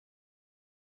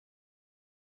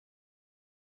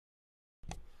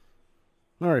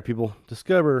All right, people,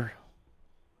 discover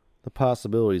the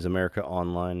possibilities of America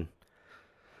Online.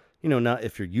 You know, not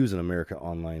if you're using America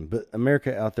Online, but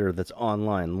America out there that's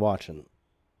online watching.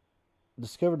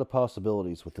 Discover the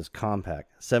possibilities with this Compaq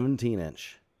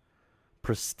 17-inch,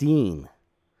 pristine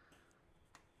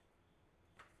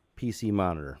PC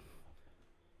monitor.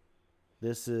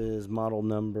 This is model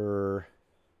number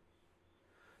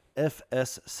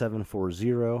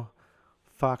FS740,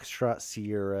 Foxtrot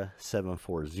Sierra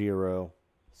 740,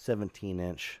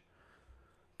 17-inch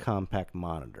compact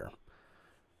monitor.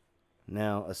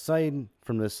 Now, aside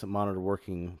from this monitor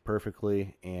working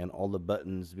perfectly and all the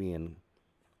buttons being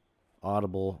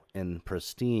audible and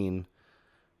pristine,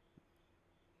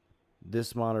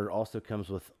 this monitor also comes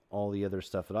with all the other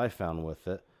stuff that I found with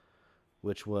it,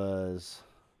 which was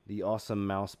the awesome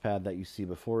mouse pad that you see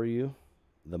before you,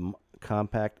 the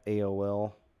Compaq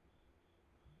AOL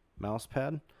mouse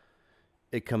pad.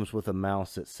 It comes with a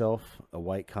mouse itself, a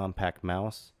white compact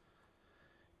mouse.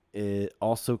 It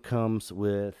also comes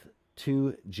with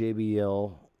 2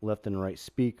 JBL left and right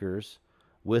speakers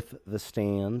with the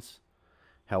stands.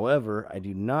 However, I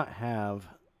do not have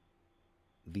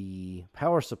the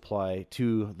power supply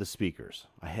to the speakers.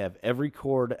 I have every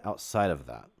cord outside of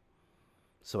that.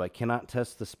 So I cannot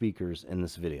test the speakers in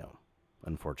this video,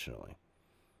 unfortunately.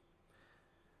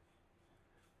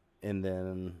 And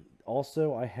then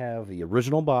also I have the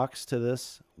original box to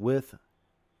this with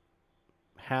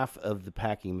half of the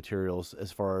packing materials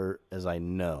as far as I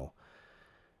know.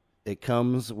 It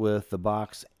comes with the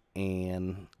box,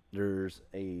 and there's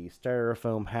a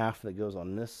styrofoam half that goes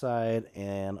on this side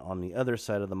and on the other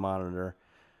side of the monitor.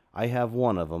 I have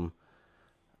one of them.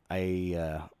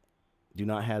 I do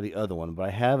not have the other one, but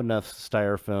I have enough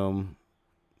styrofoam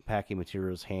packing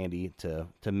materials handy to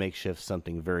makeshift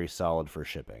something very solid for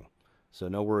shipping. So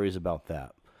no worries about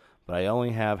that. But I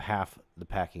only have half the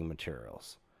packing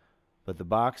materials. But the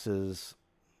box is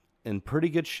in pretty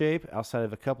good shape outside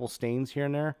of a couple stains here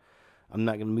and there. I'm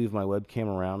not going to move my webcam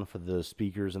around for the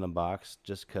speakers in the box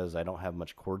just because I don't have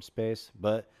much cord space.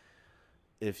 But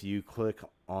if you click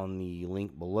on the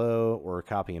link below or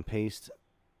copy and paste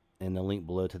in the link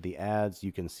below to the ads,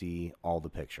 you can see all the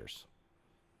pictures.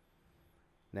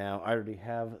 Now, I already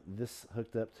have this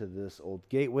hooked up to this old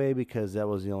gateway because that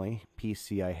was the only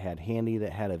PC I had handy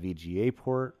that had a VGA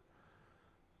port.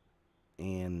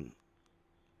 And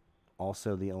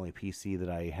also the only PC that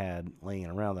I had laying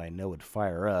around that I know would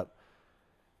fire up.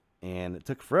 And it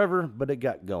took forever, but it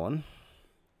got going.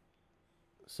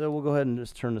 So we'll go ahead and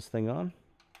just turn this thing on.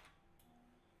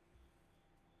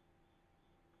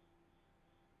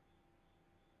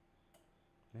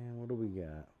 And what do we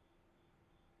got?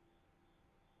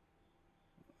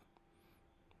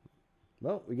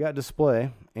 Well, we got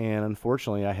display, and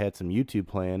unfortunately I had some YouTube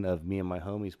playing of me and my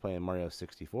homies playing Mario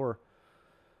 64.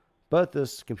 But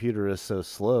this computer is so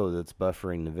slow that it's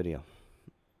buffering the video.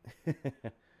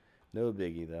 No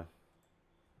biggie, though.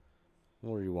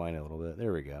 We'll rewind a little bit.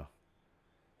 There we go.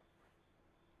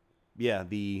 Yeah,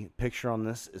 the picture on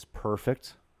this is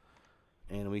perfect.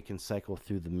 And we can cycle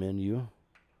through the menu.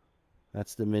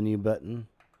 That's the menu button.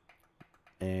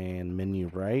 And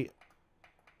menu right.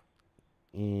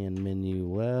 And menu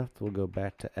left. We'll go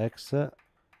back to exit.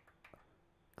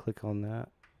 Click on that.